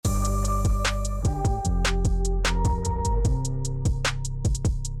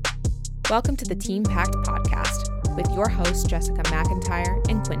Welcome to the Team Pact podcast with your hosts, Jessica McIntyre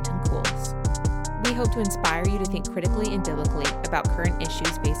and Quentin Cools. We hope to inspire you to think critically and biblically about current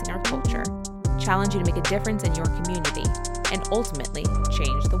issues facing our culture, challenge you to make a difference in your community, and ultimately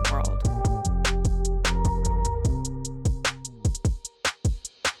change the world.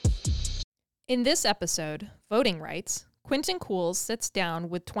 In this episode, Voting Rights, Quentin Cools sits down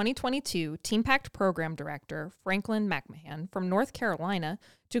with 2022 Team Pact Program Director Franklin McMahan from North Carolina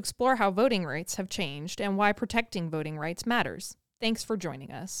to explore how voting rights have changed and why protecting voting rights matters. Thanks for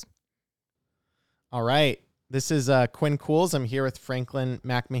joining us. All right. This is Quinn Cools. I'm here with Franklin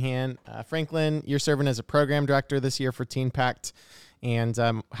McMahan. Franklin, you're serving as a program director this year for Team Pact. And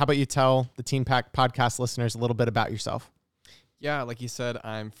how about you tell the Team Pact podcast listeners a little bit about yourself? Yeah, like you said,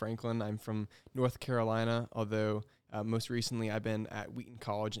 I'm Franklin. I'm from North Carolina, although most recently I've been at Wheaton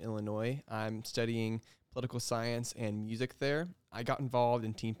College in Illinois. I'm studying political science and music there. I got involved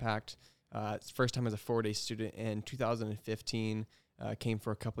in Team Pact first time as a 4-day student in 2015, came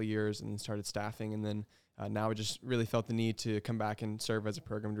for a couple of years and started staffing. And then now I just really felt the need to come back and serve as a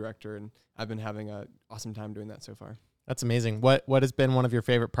program director. And I've been having an awesome time doing that so far. That's amazing. What has been one of your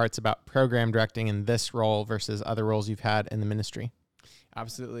favorite parts about program directing in this role versus other roles you've had in the ministry?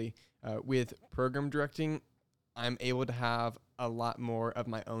 Absolutely. With program directing, I'm able to have a lot more of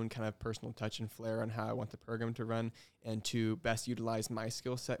my own kind of personal touch and flair on how I want the program to run and to best utilize my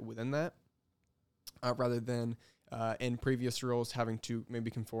skill set within that, rather than in previous roles having to maybe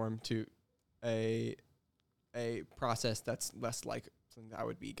conform to a process that's less like something that I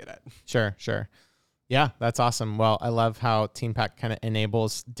would be good at. Sure. Yeah, that's awesome. Well, I love how Team Pact kind of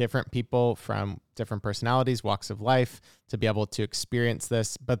enables different people from different personalities, walks of life to be able to experience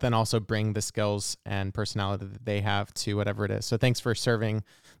this, but then also bring the skills and personality that they have to whatever it is. So thanks for serving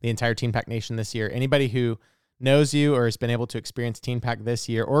the entire Team Pact Nation this year. Anybody who knows you or has been able to experience Team Pact this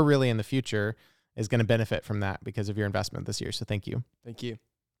year or really in the future is going to benefit from that because of your investment this year. So thank you. Thank you.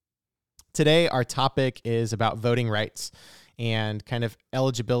 Today, our topic is about voting rights and kind of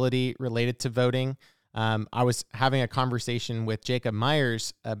eligibility related to voting. I was having a conversation with Jacob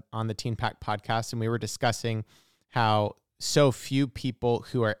Myers on the Team Pact podcast, and we were discussing how so few people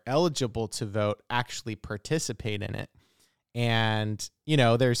who are eligible to vote actually participate in it. And,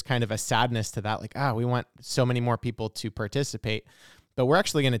 there's kind of a sadness to that, like, we want so many more people to participate. But we're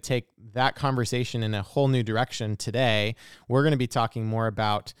actually going to take that conversation in a whole new direction today. We're going to be talking more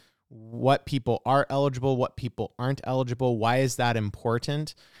about what people are eligible, what people aren't eligible, why is that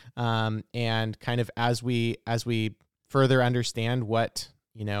important? And kind of as we further understand what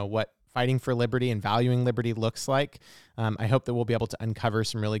fighting for liberty and valuing liberty looks like, I hope that we'll be able to uncover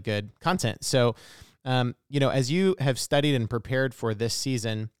some really good content. So, as you have studied and prepared for this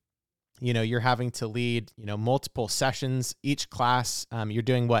season, you're having to lead, multiple sessions, each class. You're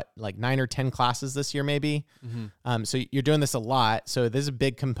doing like 9 or 10 classes this year, maybe. Mm-hmm. So you're doing this a lot. So this is a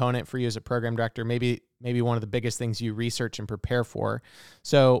big component for you as a program director, maybe one of the biggest things you research and prepare for.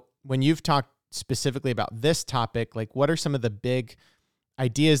 So when you've talked specifically about this topic, like what are some of the big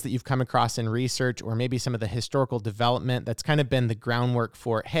ideas that you've come across in research, or maybe some of the historical development that's kind of been the groundwork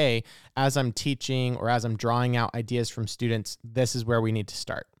for, hey, as I'm teaching or as I'm drawing out ideas from students, this is where we need to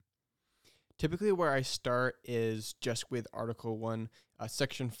start? Typically where I start is just with Article 1,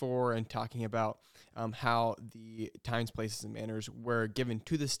 Section 4, and talking about how the times, places, and manners were given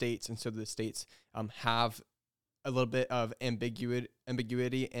to the states, and so the states have a little bit of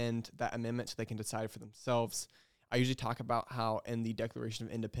ambiguity in that amendment so they can decide for themselves. I usually talk about how in the Declaration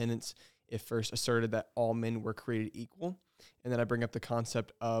of Independence, it first asserted that all men were created equal, and then I bring up the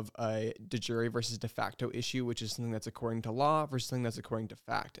concept of a de jure versus de facto issue, which is something that's according to law versus something that's according to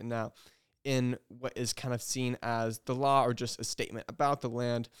fact. And now, in what is kind of seen as the law or just a statement about the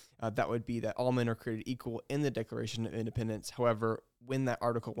land, that would be that all men are created equal in the Declaration of Independence. However, when that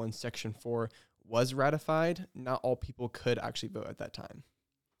Article 1, Section 4 was ratified, not all people could actually vote at that time.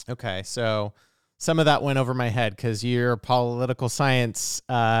 Okay, so some of that went over my head because you're a political science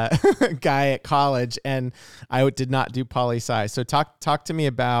guy at college, and I did not do poli-sci. So talk to me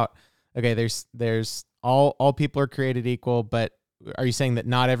about, okay, there's all people are created equal, but are you saying that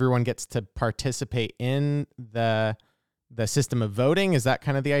not everyone gets to participate in the system of voting? Is that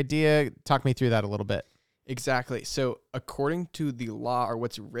kind of the idea? Talk me through that a little bit. Exactly. So according to the law, or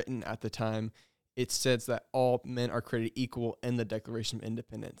what's written at the time, it says that all men are created equal in the Declaration of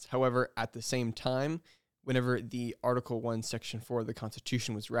Independence. However, at the same time, whenever the Article 1, Section 4 of the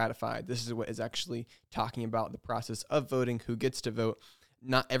Constitution was ratified, this is what is actually talking about the process of voting, who gets to vote.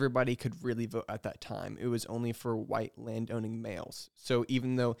 Not everybody could really vote at that time. It was only for white landowning males. So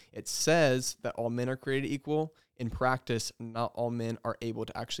even though it says that all men are created equal in practice, not all men are able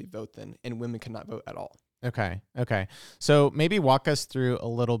to actually vote then, and women cannot vote at all. Okay. So maybe walk us through a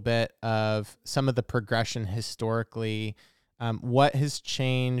little bit of some of the progression historically. What has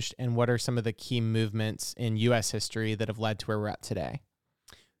changed, and what are some of the key movements in U.S. history that have led to where we're at today?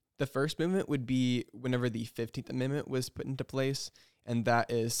 The first movement would be whenever the 15th Amendment was put into place, and that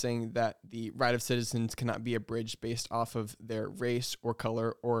is saying that the right of citizens cannot be abridged based off of their race or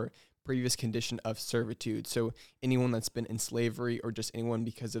color or previous condition of servitude. So anyone that's been in slavery or just anyone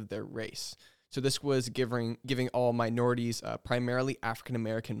because of their race. So this was giving all minorities, primarily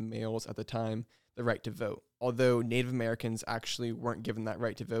African-American males at the time, the right to vote, although Native Americans actually weren't given that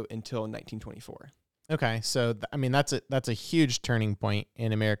right to vote until 1924. Okay, so that's a huge turning point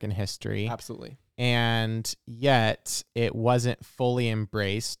in American history. Absolutely. And yet it wasn't fully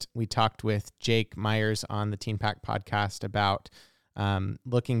embraced. We talked with Jake Myers on the Teen Pack podcast about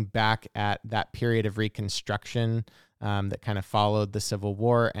looking back at that period of Reconstruction that kind of followed the Civil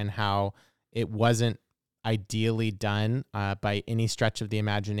War, and how it wasn't ideally done by any stretch of the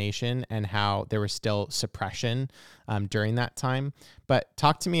imagination, and how there was still suppression during that time. But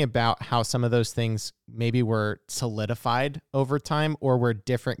talk to me about how some of those things maybe were solidified over time, or where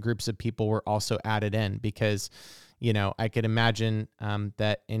different groups of people were also added in, because I could imagine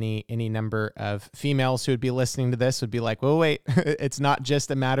that any number of females who would be listening to this would be like, well, wait, it's not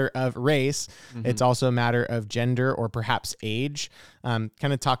just a matter of race. Mm-hmm. It's also a matter of gender or perhaps age. Kind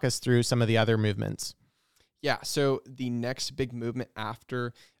of talk us through some of the other movements. Yeah, so the next big movement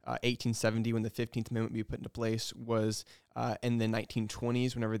after 1870, when the 15th Amendment be put into place, was in the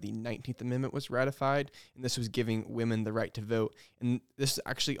 1920s, whenever the 19th Amendment was ratified, and this was giving women the right to vote. And this is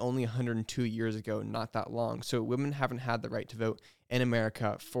actually only 102 years ago, not that long. So women haven't had the right to vote in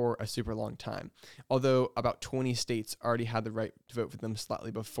America for a super long time, although about 20 states already had the right to vote for them slightly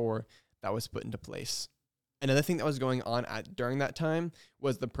before that was put into place. Another thing that was going on during that time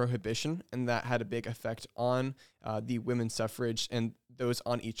was the Prohibition, and that had a big effect on the women's suffrage and those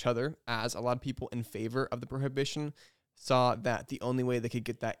on each other, as a lot of people in favor of the Prohibition saw that the only way they could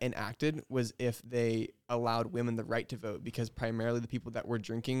get that enacted was if they allowed women the right to vote, because primarily the people that were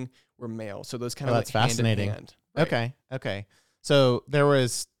drinking were male. So those kind of that's fascinating. Hand in hand, right? Okay. So there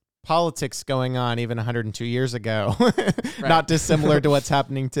was politics going on even 102 years ago, not dissimilar to what's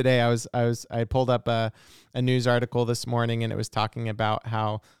happening today. I pulled up a news article this morning, and it was talking about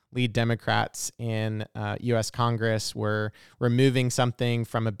how lead Democrats in U.S. Congress were removing something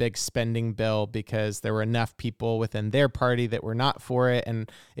from a big spending bill because there were enough people within their party that were not for it,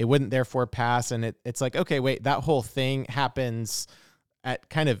 and it wouldn't therefore pass. And it's like, okay, wait, that whole thing happens at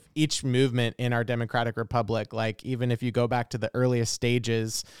kind of each movement in our democratic republic. Like, even if you go back to the earliest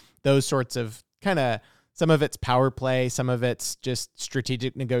stages, those sorts of kind of, some of it's power play, some of it's just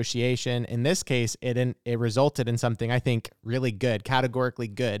strategic negotiation. In this case, it resulted in something I think really good, categorically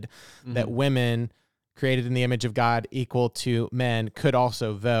good, that women created in the image of God, equal to men, could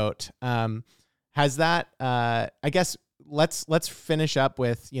also vote. Has that, I guess, let's finish up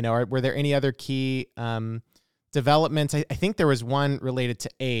with, were there any other key developments? I think there was one related to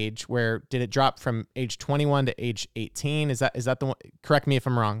age. Where did it drop from age 21 to age 18? Is that the one? Correct me if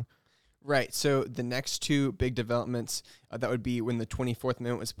I'm wrong. Right. So the next two big developments, that would be when the 24th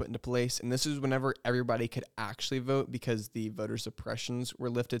Amendment was put into place. And this is whenever everybody could actually vote, because the voter suppressions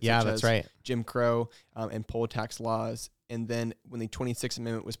were lifted, such as right. Jim Crow and poll tax laws. And then when the 26th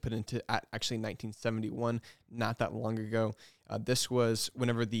Amendment was put into actually 1971, not that long ago, this was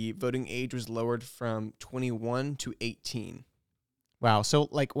whenever the voting age was lowered from 21 to 18. Wow. So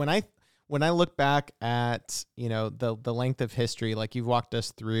like when I look back at, the length of history, like you've walked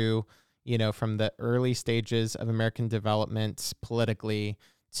us through, from the early stages of American development politically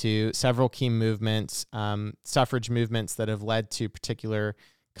to several key movements, suffrage movements that have led to particular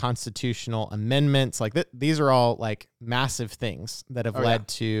constitutional amendments. Like these are all like massive things that have led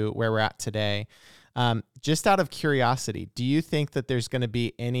to where we're at today. Just out of curiosity, do you think that there's going to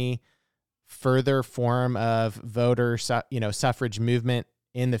be any further form of voter, suffrage movement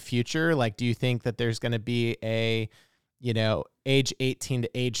in the future? Like, do you think that there's going to be a, age 18 to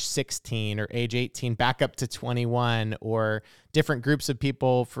age 16, or age 18 back up to 21, or different groups of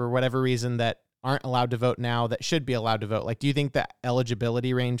people for whatever reason that aren't allowed to vote now that should be allowed to vote? Like, do you think that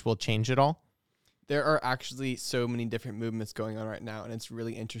eligibility range will change at all? There are actually so many different movements going on right now, and it's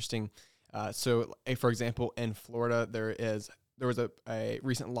really interesting. So, for example, in Florida, there was a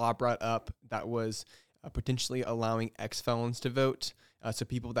recent law brought up that was potentially allowing ex-felons to vote, so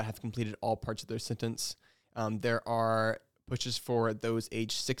people that have completed all parts of their sentence. There are pushes for those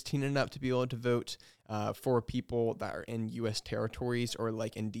age 16 and up to be able to vote, for people that are in U.S. territories or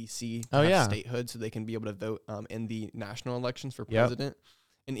like in D.C. to have statehood, so they can be able to vote in the national elections for president,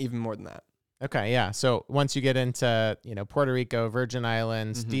 and even more than that. Okay, yeah. So once you get into, Puerto Rico, Virgin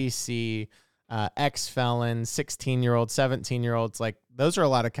Islands, Mm-hmm. D.C., ex-felons, 16-year-olds, 17-year-olds, like those are a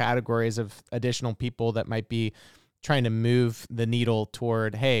lot of categories of additional people that might be trying to move the needle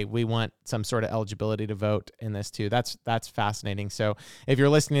toward, hey, we want some sort of eligibility to vote in this too. That's fascinating. So if you're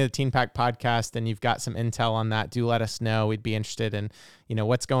listening to the Teen Pack podcast and you've got some intel on that, do let us know. We'd be interested in,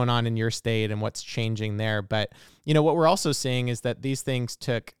 what's going on in your state and what's changing there. But, what we're also seeing is that these things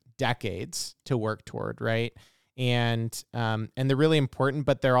took decades to work toward, right? And they're really important,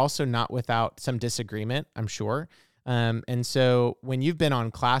 but they're also not without some disagreement, I'm sure. And so when you've been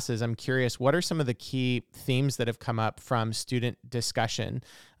on classes, I'm curious, what are some of the key themes that have come up from student discussion,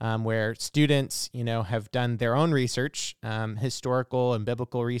 where students, have done their own research, historical and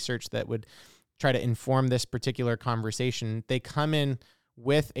biblical research that would try to inform this particular conversation. They come in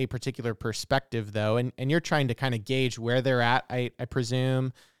with a particular perspective though, and you're trying to kind of gauge where they're at, I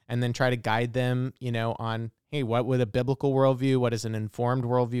presume, and then try to guide them, on, hey, what would a biblical worldview, what does an informed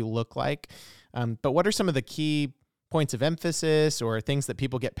worldview look like? But what are some of the key points of emphasis or things that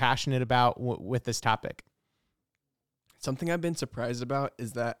people get passionate about with this topic? Something I've been surprised about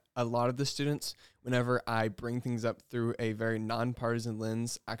is that a lot of the students, whenever I bring things up through a very nonpartisan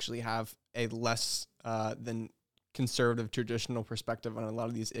lens, actually have a less than conservative traditional perspective on a lot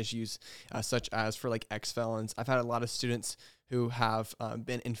of these issues, such as for like ex-felons. I've had a lot of students who have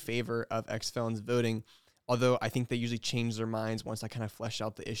been in favor of ex-felons voting, although I think they usually change their minds once I kind of flesh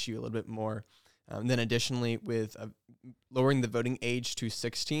out the issue a little bit more. Then additionally, with lowering the voting age to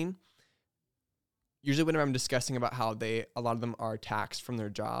 16, usually whenever I'm discussing about how a lot of them are taxed from their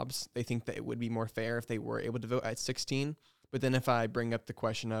jobs, they think that it would be more fair if they were able to vote at 16. But then if I bring up the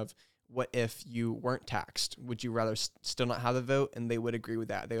question of, what if you weren't taxed? Would you rather still not have the vote? And they would agree with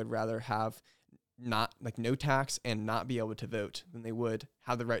that. They would rather have no tax and not be able to vote than they would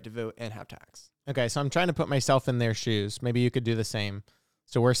have the right to vote and have tax. Okay, so I'm trying to put myself in their shoes. Maybe you could do the same.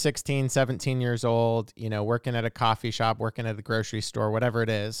 So we're 16, 17 years old, working at a coffee shop, working at a grocery store, whatever it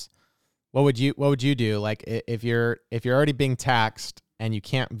is. What would you do? Like if you're already being taxed and you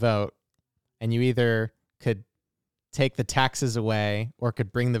can't vote, and you either could take the taxes away or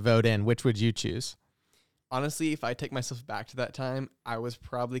could bring the vote in, which would you choose? Honestly, if I take myself back to that time, I was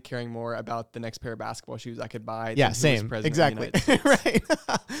probably caring more about the next pair of basketball shoes I could buy. Yeah, same. Exactly. Right.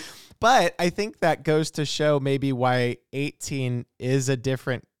 But I think that goes to show maybe why 18 is a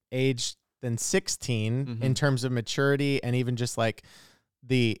different age than 16 in terms of maturity, and even just like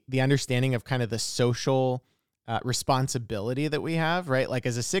the understanding of kind of the social responsibility that we have, right? Like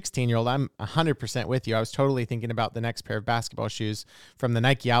as a 16-year-old, I'm 100% with you. I was totally thinking about the next pair of basketball shoes from the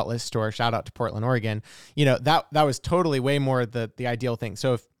Nike outlet store. Shout out to Portland, Oregon. That was totally way more the ideal thing.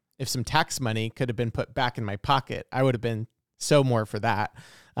 So if some tax money could have been put back in my pocket, I would have been so more for that.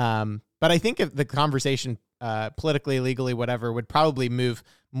 But I think if the conversation politically, legally, whatever, would probably move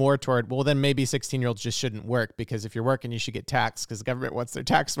more toward, well, then maybe 16-year-olds just shouldn't work, because if you're working, you should get taxed because the government wants their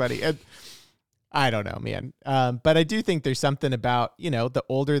tax money. And I don't know, man. But I do think there's something about, the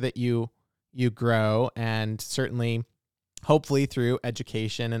older that you grow, and certainly hopefully through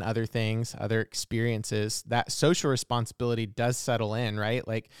education and other things, other experiences, that social responsibility does settle in, right?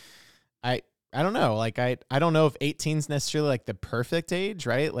 Like I don't know. Like, I don't know if 18 is necessarily like the perfect age,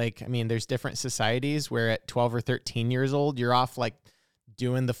 right? Like, I mean, there's different societies where at 12 or 13 years old, you're off like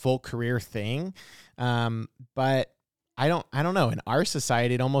doing the full career thing. But I don't know. In our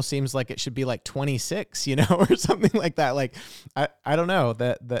society, it almost seems like it should be like 26, or something like that. Like, I don't know.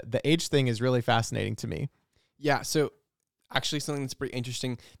 The age thing is really fascinating to me. Yeah. So actually something that's pretty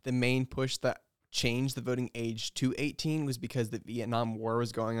interesting, the main push that changed the voting age to 18 was because the Vietnam War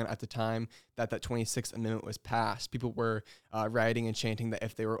was going on at the time that 26th Amendment was passed. People were rioting and chanting that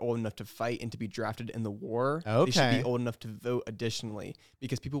if they were old enough to fight and to be drafted in the war, they should be old enough to vote additionally,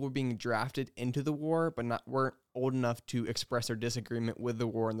 because people were being drafted into the war but weren't old enough to express their disagreement with the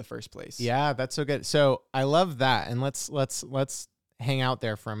war in the first place. Yeah, that's so good. So I love that. And let's hang out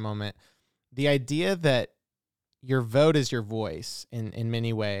there for a moment. The idea that your vote is your voice in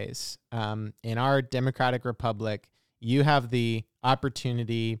many ways. In our democratic republic, you have the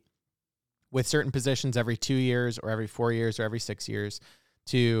opportunity with certain positions every 2 years or every 4 years or every 6 years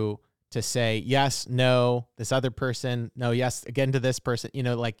to say yes, no, this other person, no, yes, again to this person.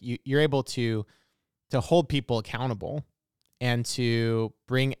 Like you're able to hold people accountable and to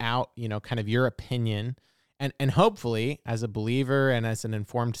bring out, kind of your opinion, and hopefully as a believer and as an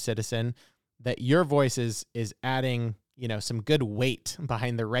informed citizen, that your voice is adding, some good weight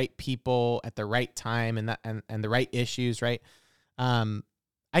behind the right people at the right time and the right issues, right?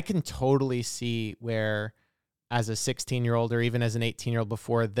 I can totally see where, as a 16-year-old or even as an 18-year-old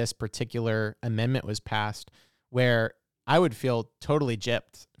before this particular amendment was passed, where I would feel totally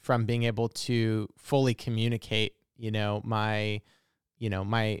gypped from being able to fully communicate, my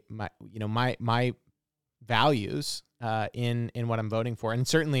values in what I'm voting for. And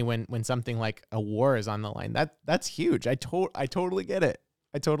certainly when something like a war is on the line, that's huge. I totally get it.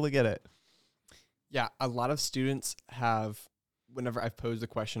 I totally get it. Yeah, a lot of students have, whenever I've posed the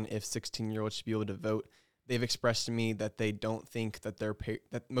question if 16-year-olds should be able to vote, they've expressed to me that they don't think that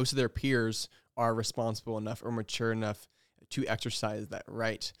that most of their peers are responsible enough or mature enough to exercise that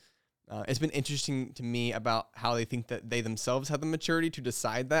right. It's been interesting to me about how they think that they themselves have the maturity to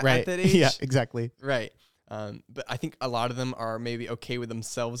decide that Right. at that age. Yeah, exactly. Right. But I think a lot of them are maybe okay with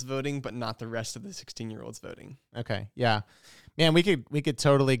themselves voting, but not the rest of the 16-year-olds voting. Okay. Yeah. Man, we could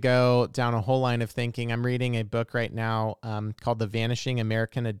totally go down a whole line of thinking. I'm reading a book right now called The Vanishing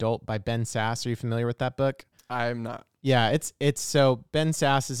American Adult by Ben Sasse. Are you familiar with that book? I'm not. Yeah, it's so Ben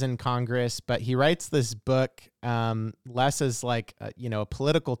Sasse is in Congress, but he writes this book less as like a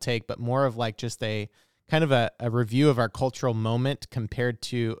political take, but more of like just a kind of a review of our cultural moment compared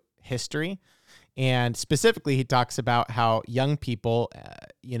to history. And specifically, he talks about how young people,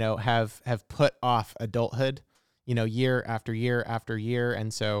 have put off adulthood, year after year after year,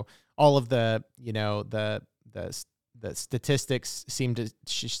 and so all of the statistics seem to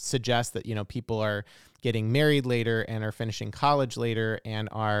suggest that people are getting married later and are finishing college later and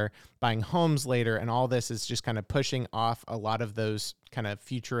are buying homes later, and all this is just kind of pushing off a lot of those kind of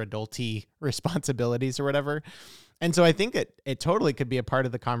future adulty responsibilities or whatever. And so I think it totally could be a part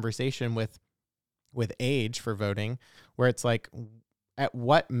of the conversation with age for voting, where it's like, at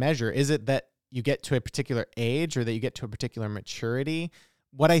what measure is it that you get to a particular age or that you get to a particular maturity?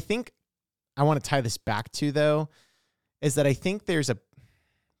 What I think I want to tie this back to, though, is that I think there's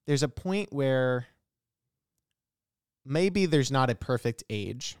a point where maybe there's not a perfect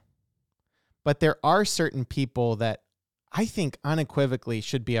age, but there are certain people that I think unequivocally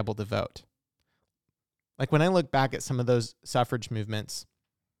should be able to vote. Like when I look back at some of those suffrage movements,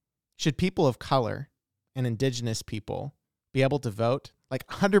 should people of color and indigenous people be able to vote? Like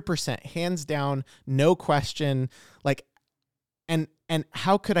 100%, hands down, no question. Like, and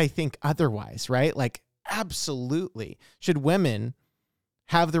how could I think otherwise, right? Like, absolutely. Should women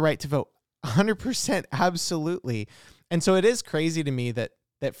have the right to vote? 100%, absolutely. And so it is crazy to me that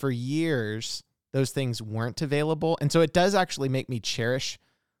for years, those things weren't available. And so it does actually make me cherish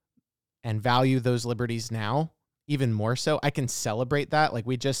and value those liberties now even more so. I can celebrate that. Like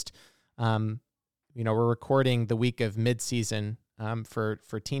we just, we're recording the week of mid-season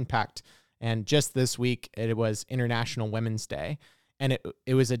for Teen Pact. And just this week, it was International Women's Day. And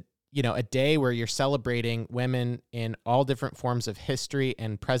it was a day where you're celebrating women in all different forms of history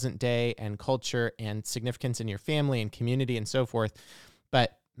and present day and culture and significance in your family and community and so forth.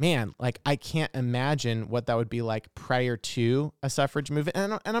 But man, like I can't imagine what that would be like prior to a suffrage movement.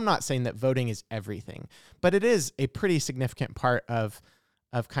 And I'm not saying that voting is everything, but it is a pretty significant part of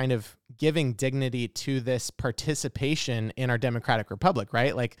kind of giving dignity to this participation in our democratic republic,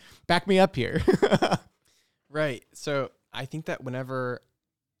 right? Like, back me up here. Right. So I think that whenever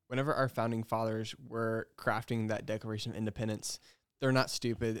our founding fathers were crafting that Declaration of Independence, they're not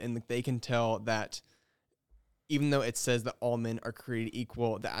stupid, and they can tell that even though it says that all men are created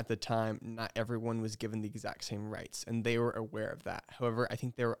equal, that at the time, not everyone was given the exact same rights, and they were aware of that. However, I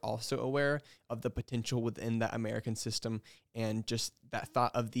think they were also aware of the potential within that American system and just that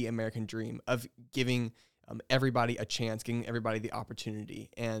thought of the American dream of giving everybody a chance, giving everybody the opportunity,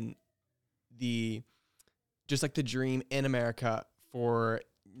 and just like the dream in America for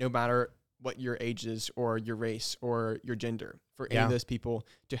no matter what your age is or your race or your gender, for any of those people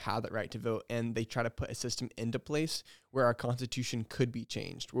to have that right to vote. And they try to put a system into place where our Constitution could be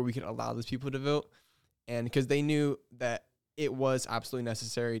changed, where we could allow those people to vote. And because they knew that it was absolutely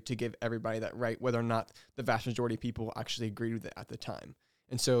necessary to give everybody that right, whether or not the vast majority of people actually agreed with it at the time.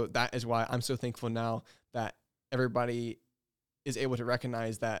 And so that is why I'm so thankful now that everybody is able to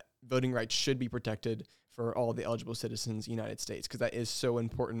recognize that voting rights should be protected for all the eligible citizens in the United States, because that is so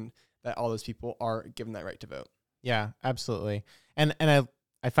important that all those people are given that right to vote. Yeah, absolutely. And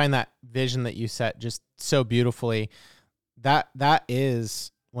I find that vision that you set just so beautifully. That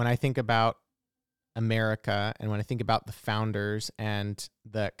is, when I think about America and when I think about the founders and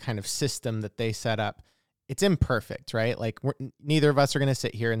the kind of system that they set up, it's imperfect, right? Like neither of us are going to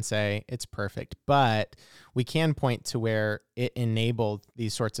sit here and say it's perfect, but we can point to where it enabled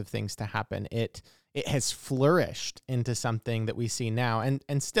these sorts of things to happen. It it has flourished into something that we see now.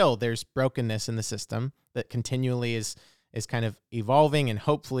 And still there's brokenness in the system that continually is kind of evolving and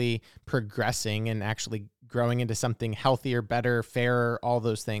hopefully progressing and actually growing into something healthier, better, fairer, all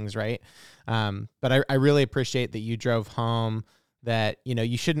those things, right? But I really appreciate that you drove home that,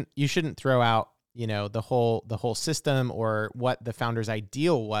 you shouldn't throw out, the whole system or what the founder's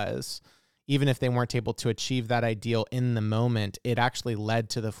ideal was. Even if they weren't able to achieve that ideal in the moment, it actually led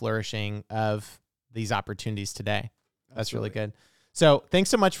to the flourishing of these opportunities today. That's really good. So thanks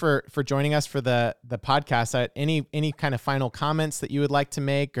so much for joining us for the podcast. Any kind of final comments that you would like to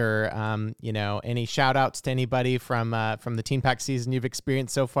make, or any shout outs to anybody from the TeenPact season you've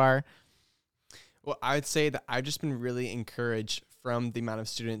experienced so far? Well, I would say that I've just been really encouraged from the amount of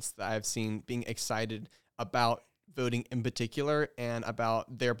students that I've seen being excited about voting in particular and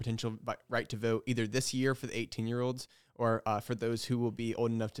about their potential right to vote either this year for the 18-year-olds or for those who will be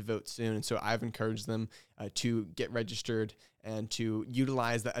old enough to vote soon. And so I've encouraged them to get registered and to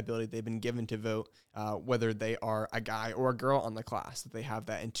utilize that ability they've been given to vote, whether they are a guy or a girl on the class, that they have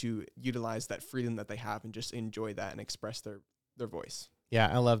that, and to utilize that freedom that they have and just enjoy that and express their voice. Yeah,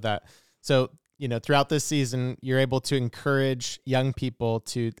 I love that. So, throughout this season, you're able to encourage young people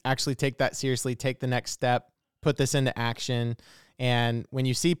to actually take that seriously, take the next step, put this into action. And when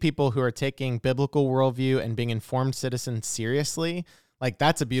you see people who are taking biblical worldview and being informed citizens seriously, like,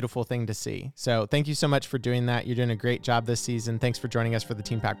 that's a beautiful thing to see. So thank you so much for doing that. You're doing a great job this season. Thanks for joining us for the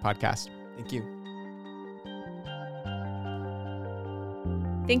TeenPact podcast. Thank you.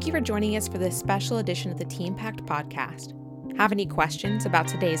 Thank you for joining us for this special edition of the TeenPact podcast. Have any questions about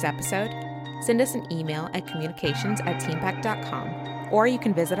today's episode? Send us an email at communications@teenpact.com, or you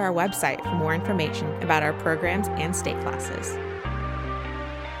can visit our website for more information about our programs and state classes.